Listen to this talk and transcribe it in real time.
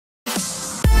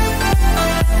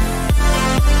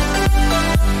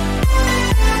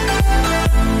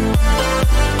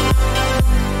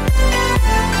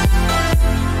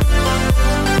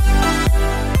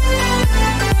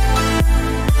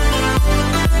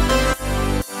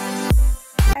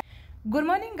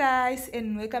morning guys,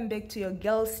 and welcome back to your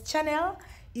girls channel.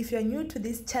 If you're new to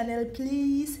this channel,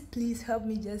 please help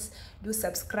me just do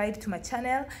subscribe to my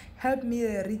channel. Help me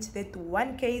reach that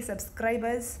 1k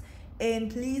subscribers,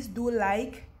 and please do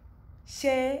like,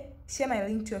 share my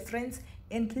link to your friends,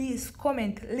 and please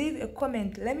comment, leave a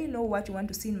comment. Let me know what you want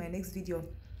to see in my next video.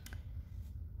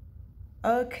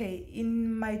 Okay,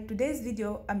 in my today's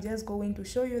video I'm just going to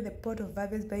show you the port of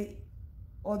Walvisbay.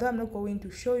 Although I'm not going to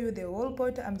show you the whole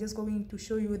port, I'm just going to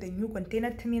show you the new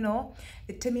container terminal,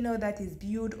 the terminal that is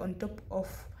built on top of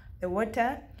the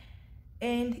water,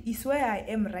 and it's where I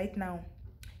am right now.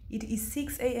 It is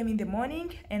 6 a.m. in the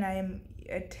morning and I am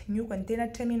at new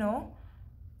container terminal.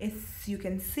 As you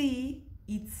can see,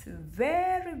 it's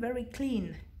very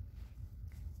clean.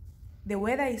 The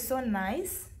weather is so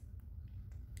nice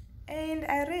and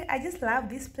I just love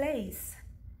this place.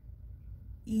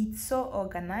 It's so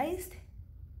organized.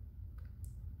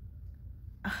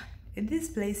 This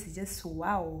place is just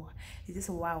wow. It's just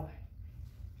wow.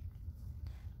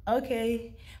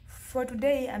 Okay, for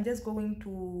today I'm just going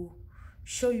to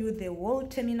show you the whole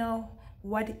terminal,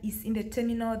 what is in the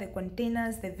terminal, the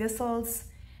containers, the vessels,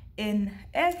 and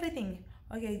everything.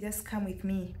 Okay, just come with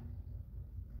me.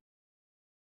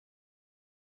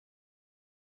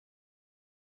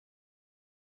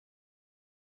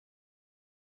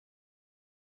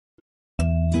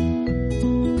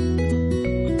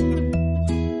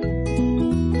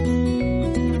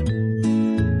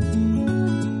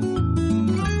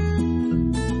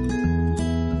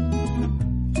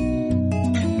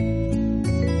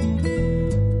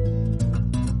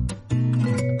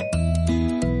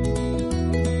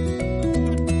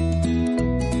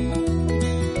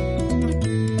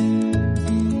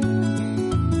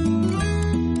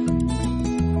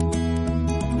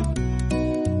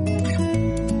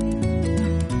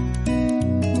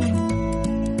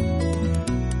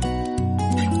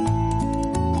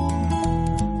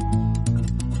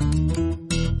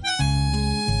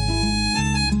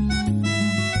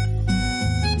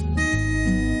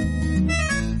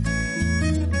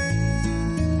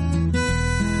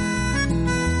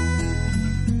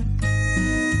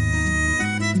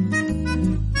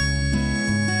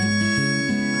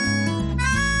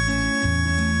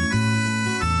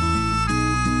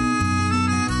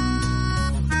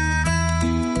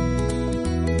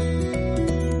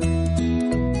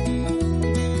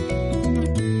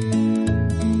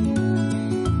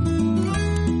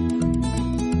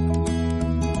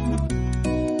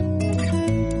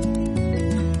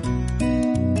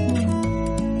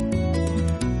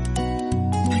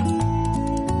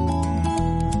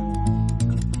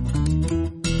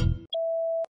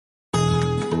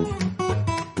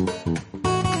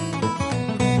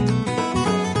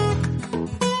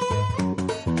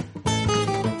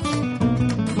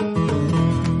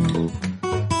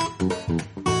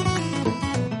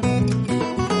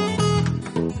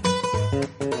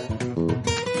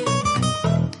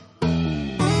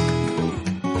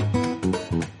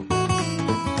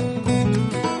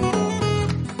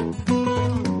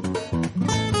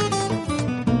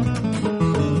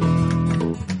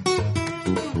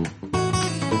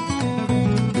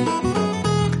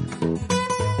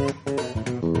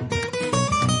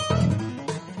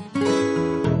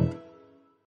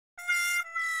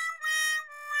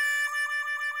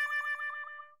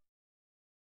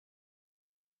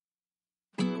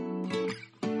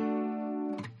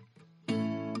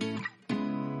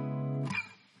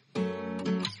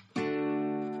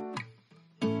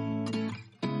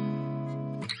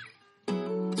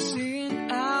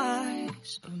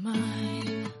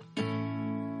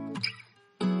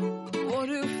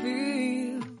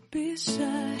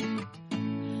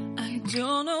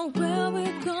 Don't know where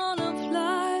we're gonna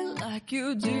fly like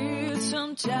you did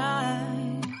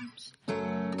sometimes.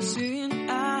 Seeing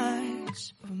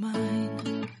eyes of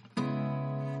mine.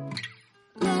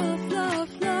 Love,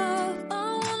 I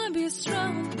wanna be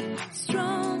strong.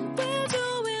 We're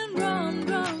doing wrong,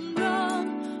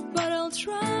 but I'll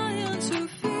try to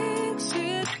fix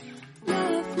it.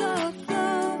 Love,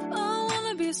 I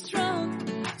wanna be strong.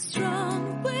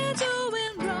 We're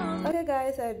doing wrong. Okay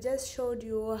guys, I've just showed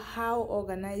you how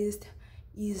organized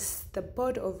is the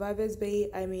port of Walvisbay.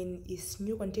 I mean, its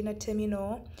new container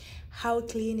terminal, how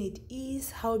clean it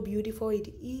is, how beautiful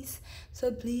it is.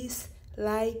 So please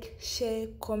like, share,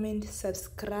 comment,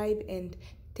 subscribe, and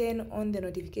turn on the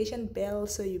notification bell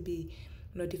so you'll be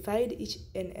notified each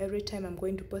and every time I'm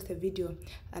going to post a video.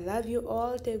 I love you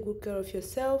all. Take good care of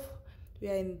yourself. We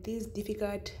are in these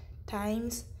difficult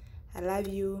times. I love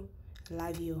you.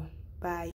 Bye.